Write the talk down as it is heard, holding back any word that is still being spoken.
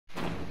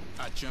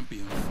A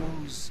champion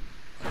falls,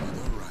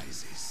 another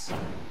rises.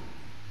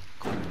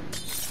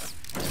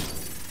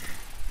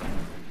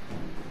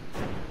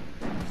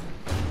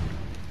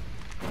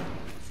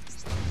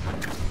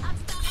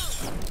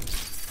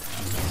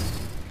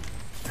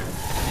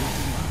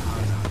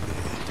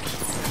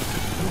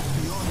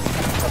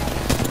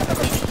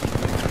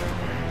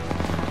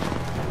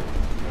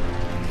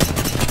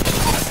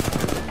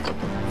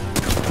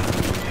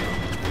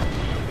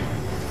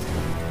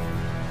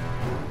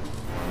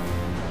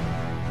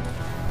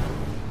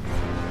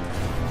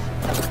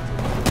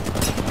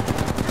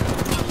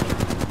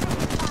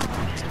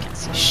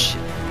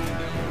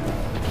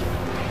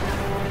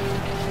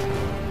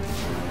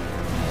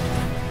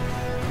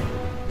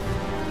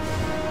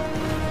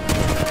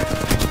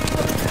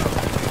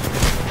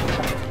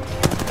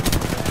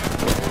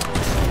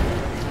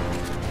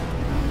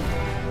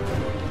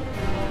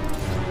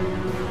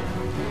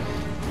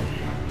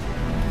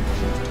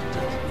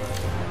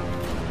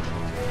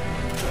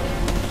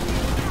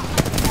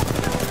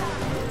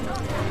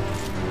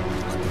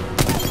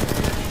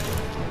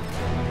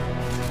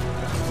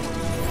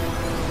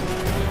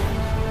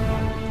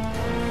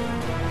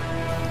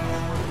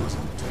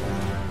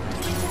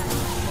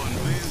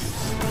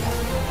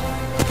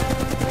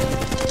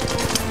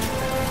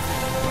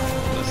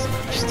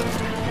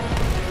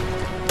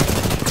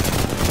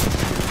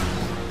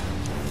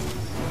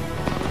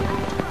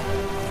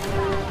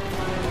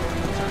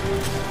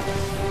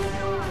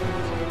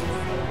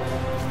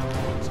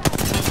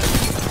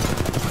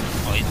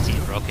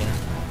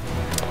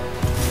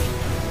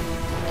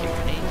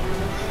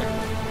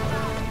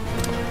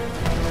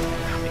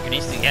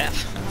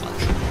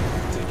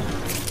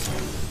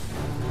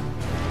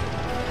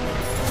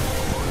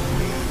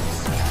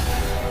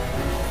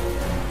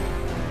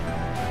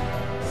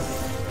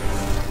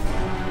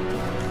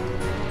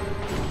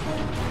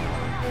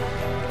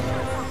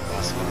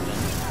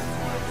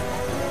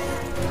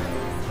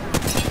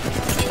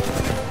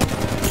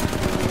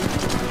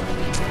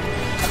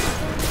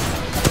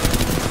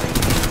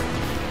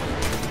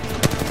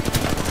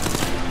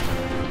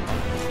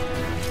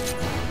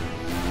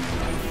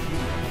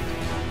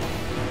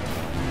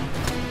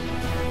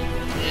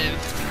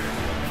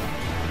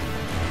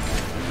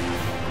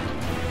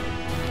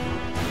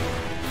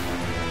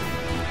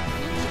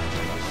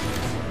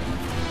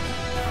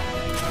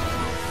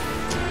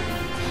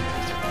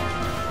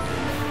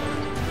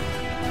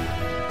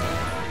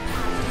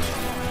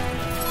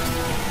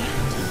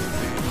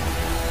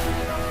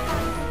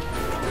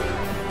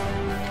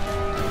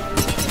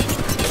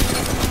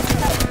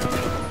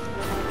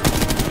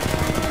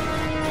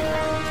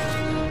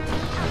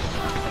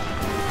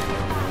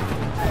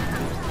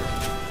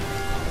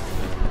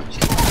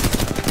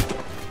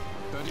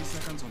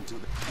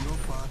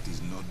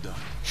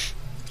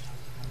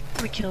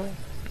 We kill him.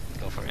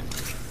 Go for it.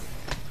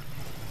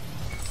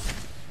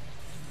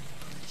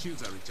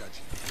 Shields are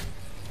recharging.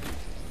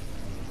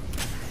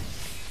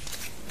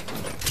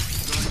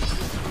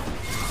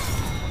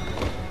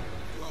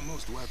 You are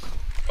most welcome.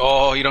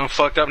 Oh, you done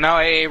fucked up now,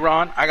 hey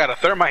Ron. I got a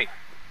thermite.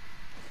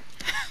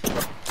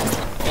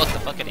 What the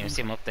fuck? I didn't even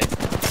see him up there.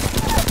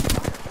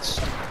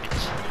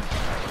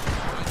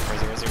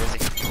 Where's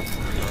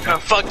he? I'm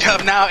fucked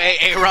up now,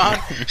 hey Ron.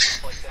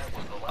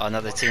 Oh,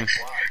 another team.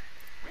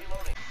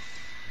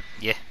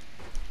 Yeah.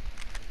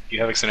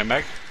 You have extended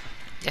mag?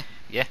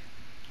 Yeah.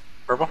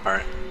 Purple?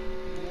 Alright.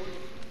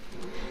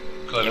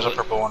 Cool, there's a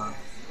purple one.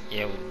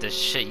 Yeah, the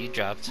shit you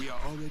dropped. We are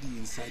already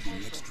inside the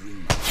next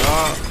ring.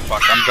 Oh,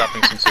 fuck, I'm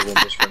dropping some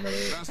civilians for a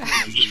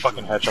minute. You just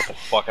fucking headshot the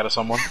fuck out of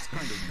someone.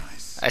 Kind of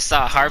nice. I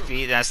saw a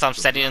harpy, then I saw him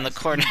standing in the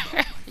corner.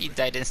 He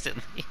died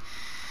instantly.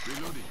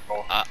 Reloading.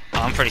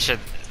 I'm pretty sure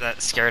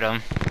that scared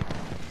him.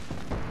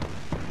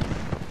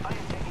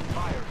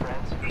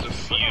 There's a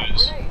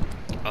fuse.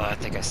 Oh, I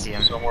think I see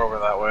him. Somewhere over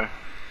that way.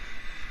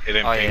 It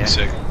didn't Oh, ping yeah.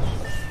 sick.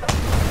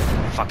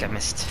 Fuck, I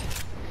missed.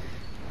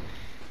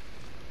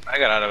 I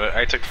got out of it.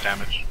 I took the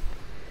damage.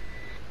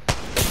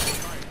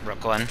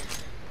 Rook one.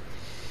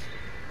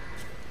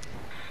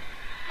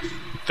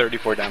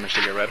 34 damage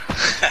to get red.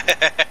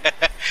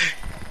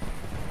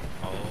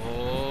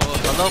 Oh,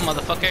 hello,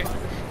 motherfucker.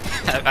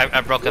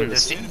 I broke him.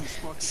 This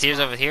Sears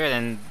over here,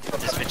 then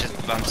this bitch is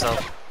by himself.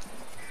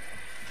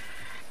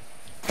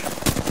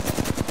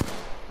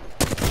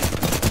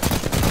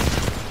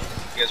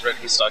 You guys ready?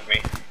 He stuck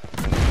me.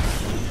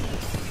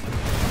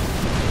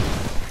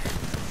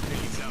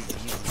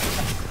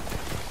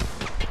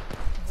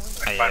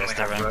 Oh yeah, it's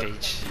the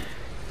rampage.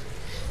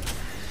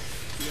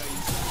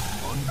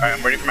 Alright,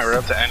 I'm ready for my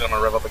rev to end. I'm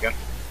gonna rev up again.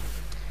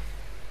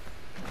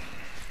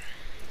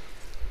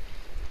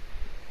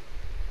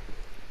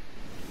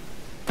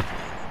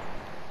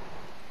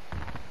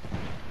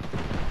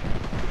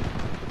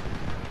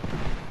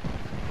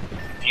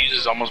 Fuse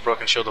is almost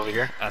broken shield over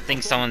here. I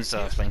think someone's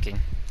flanking.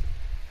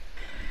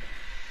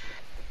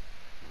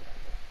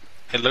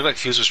 It looked like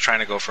Fuse was trying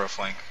to go for a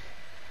flank.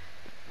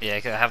 Yeah, I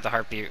have the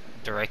heartbeat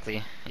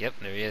directly. Yep,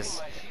 there he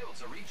is.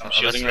 I'm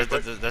shielding right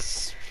quick.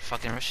 That's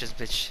fucking Russia's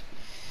bitch.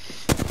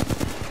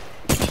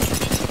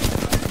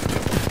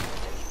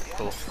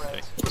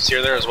 Sorry. Was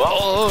here there as well?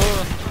 Oh!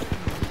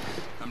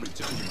 I'm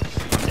recharging my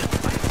shield.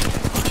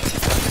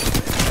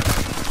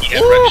 Yeah,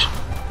 Rich.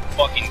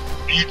 Fucking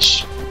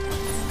bitch.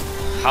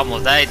 I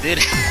almost died, dude.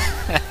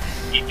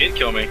 He did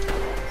kill me.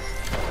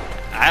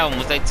 I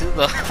almost died too,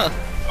 though.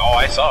 Oh,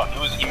 I saw.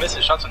 He missed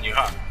his shots on you,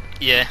 huh?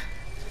 Yeah.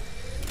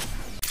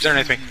 Is there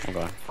anything? Hold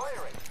on.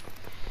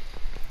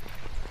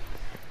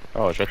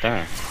 Oh, it's right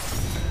there.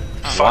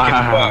 Fucking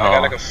Wow. what? I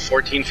got like a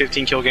 14,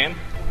 15 kill game.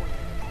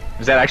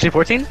 Is that actually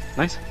 14?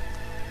 Nice.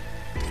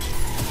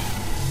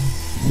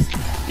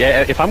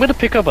 Yeah, if I'm gonna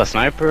pick up a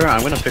sniper,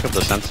 I'm gonna pick up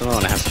the sentinel,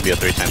 and it has to be a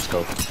 3x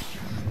scope.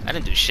 I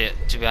didn't do shit,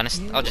 to be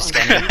honest. I'll just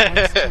scan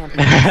it.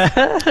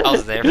 I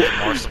was there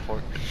for more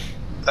support.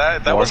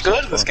 That More was good.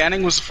 support. The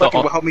scanning was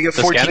fucking what helped me get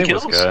 14 scanning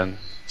kills. was good.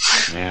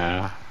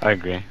 Yeah, I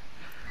agree.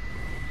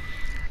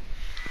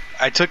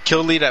 I took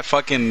kill lead at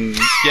fucking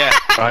yeah.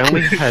 I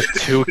only had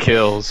 2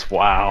 kills.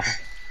 Wow.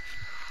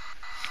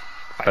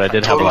 But I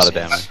did have a lot of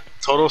damage.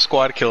 Total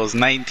squad kills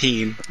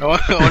 19. I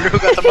wonder who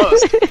got the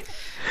most.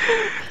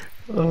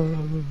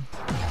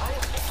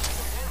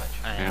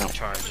 I am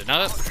charging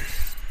up.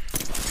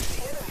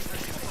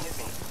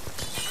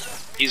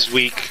 He's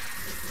weak.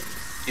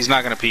 He's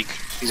not gonna peek.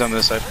 He's on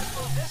this side.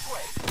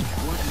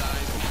 What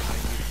lies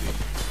behind the veil?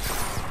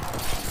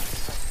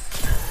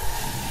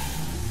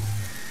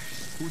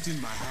 Putting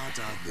my heart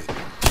out there.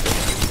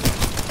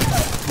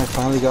 I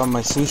finally got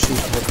my sushi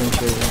fucking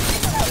crazy.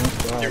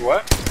 Thank God. You're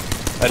what?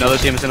 Another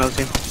team is another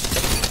team.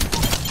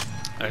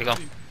 There you go.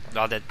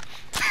 All dead.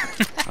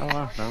 Oh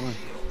wow, never mind.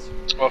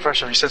 Well,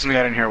 first off, you said something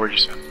I didn't hear. Where'd you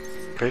say?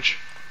 Page?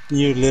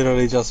 You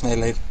literally just made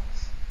late.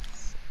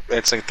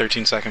 It's like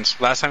 13 seconds.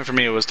 Last time for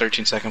me it was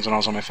 13 seconds when I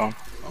was on my phone.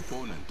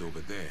 Opponent over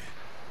there.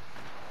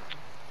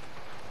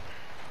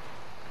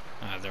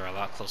 They're a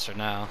lot closer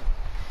now.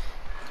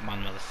 Come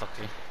on,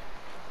 motherfucker.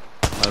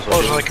 Might as Oh,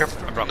 well there's do another it. care, I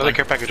brought another mine.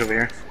 care package over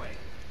here.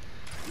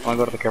 I wanna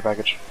go to the care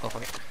package. Go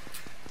for it.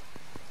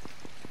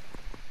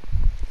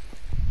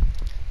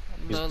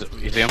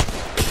 You see him?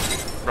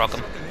 Broke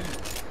him.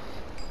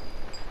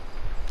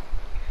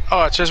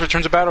 Oh, it says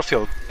return to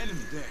battlefield. Enemy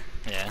there.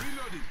 Yeah.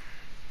 Reloading.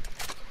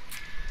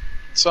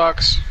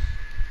 Sucks.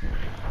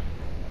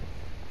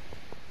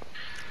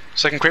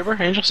 Second Kraber,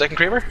 Angel? Second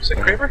Kraber?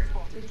 Second Kraber?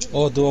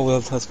 Oh, dual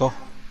wield, let's go.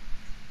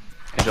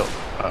 Angel,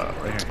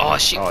 right here. Oh,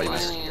 shit. Oh, you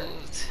missed.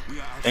 We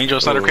are out.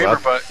 Angel's not a Ooh,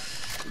 Kraber, but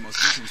We must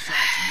get inside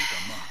to make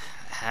a mark.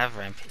 Have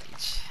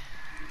rampage.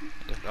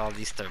 With all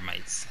these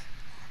thermites.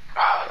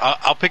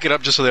 I'll pick it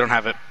up just so they don't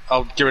have it.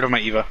 I'll get rid of my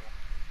Eva.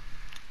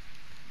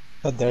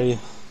 How dare you?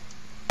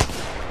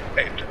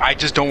 I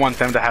just don't want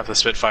them to have the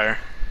Spitfire.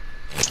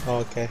 Oh,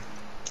 okay.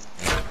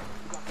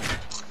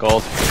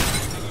 Gold.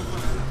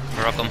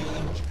 Broke him.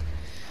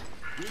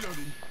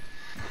 Reloading.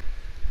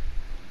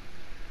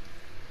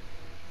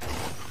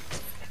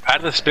 I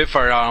had the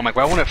Spitfire out, I'm like,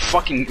 why won't it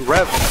fucking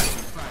rev?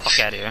 Fuck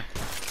out of here.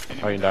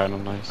 Oh, you died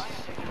on nice.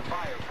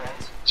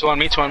 2 on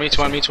me, 2 on me,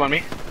 2 on me, 2 on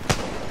me.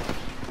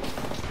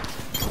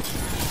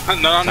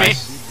 Not on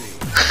Nice.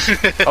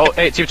 Oh,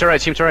 hey, team to right,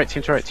 team to right,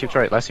 team to right, team to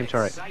right, last team to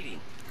right.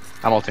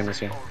 I'm ulting this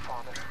here.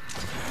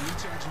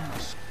 Recharging my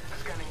shield.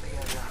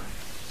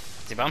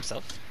 Is he by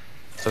himself?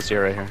 So it's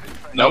here right here. me.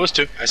 No, it was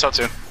 2. I saw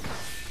 2.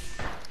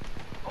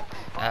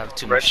 I have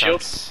 2 more Red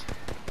shield. shots.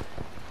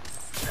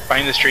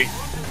 Behind this tree.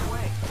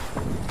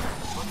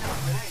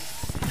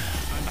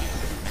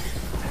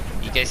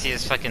 You guys see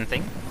this fucking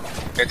thing?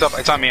 It's up.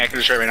 It's on me. I can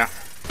destroy it right now.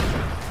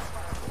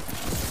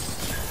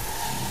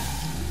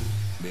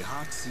 The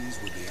heart sees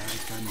what the eye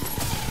can do.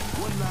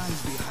 What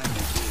lies behind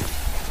the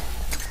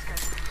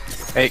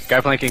veil? Hey,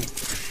 guy flanking.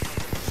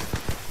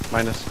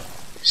 Minus.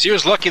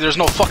 Seer's lucky there's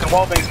no fucking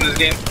wall bangs in this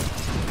game.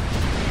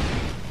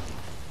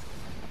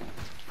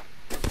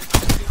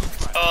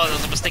 Oh, that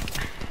was a mistake.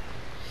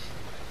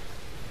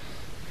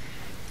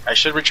 I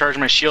should recharge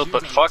my shield,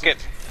 but fuck it.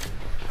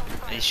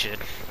 You should.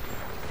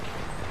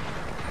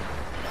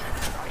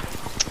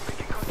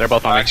 They're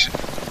both on me. Actually,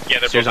 yeah,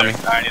 they're Seer's both on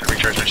there. me. I need to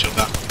recharge my shield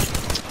now.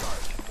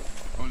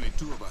 Only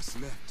 2 of us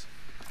left.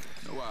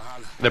 No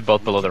wahala. They're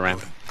both below the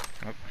ramp.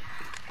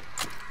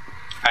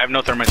 I have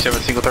no thermites. You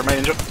have a single thermite,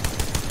 Angel?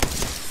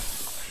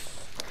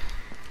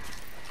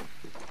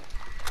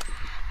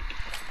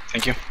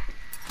 Thank you.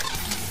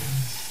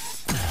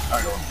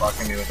 I don't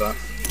fucking me with that.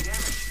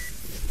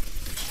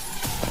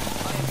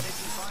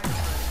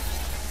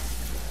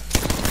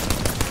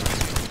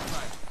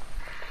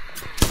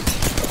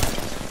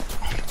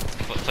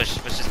 Push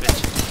this bitch.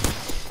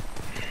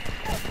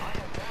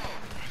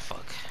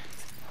 Fuck.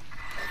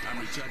 I'm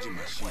recharging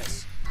my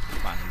shields.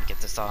 Come on, let me get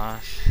this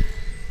off.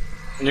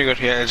 You're good.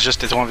 Yeah, it's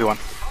 1v1.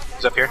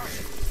 He's up here.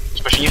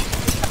 He's pushing you.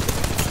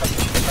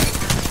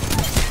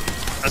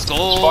 Let's go.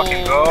 Let's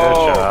fucking go.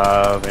 Good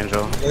job,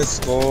 Angel. Let's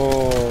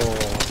go.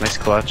 Nice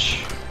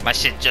clutch. My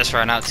shit just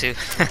ran out too.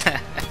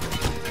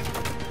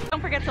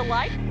 Don't forget to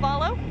like,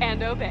 follow,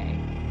 and obey.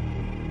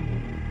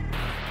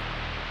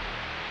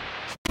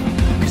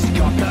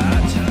 Got that.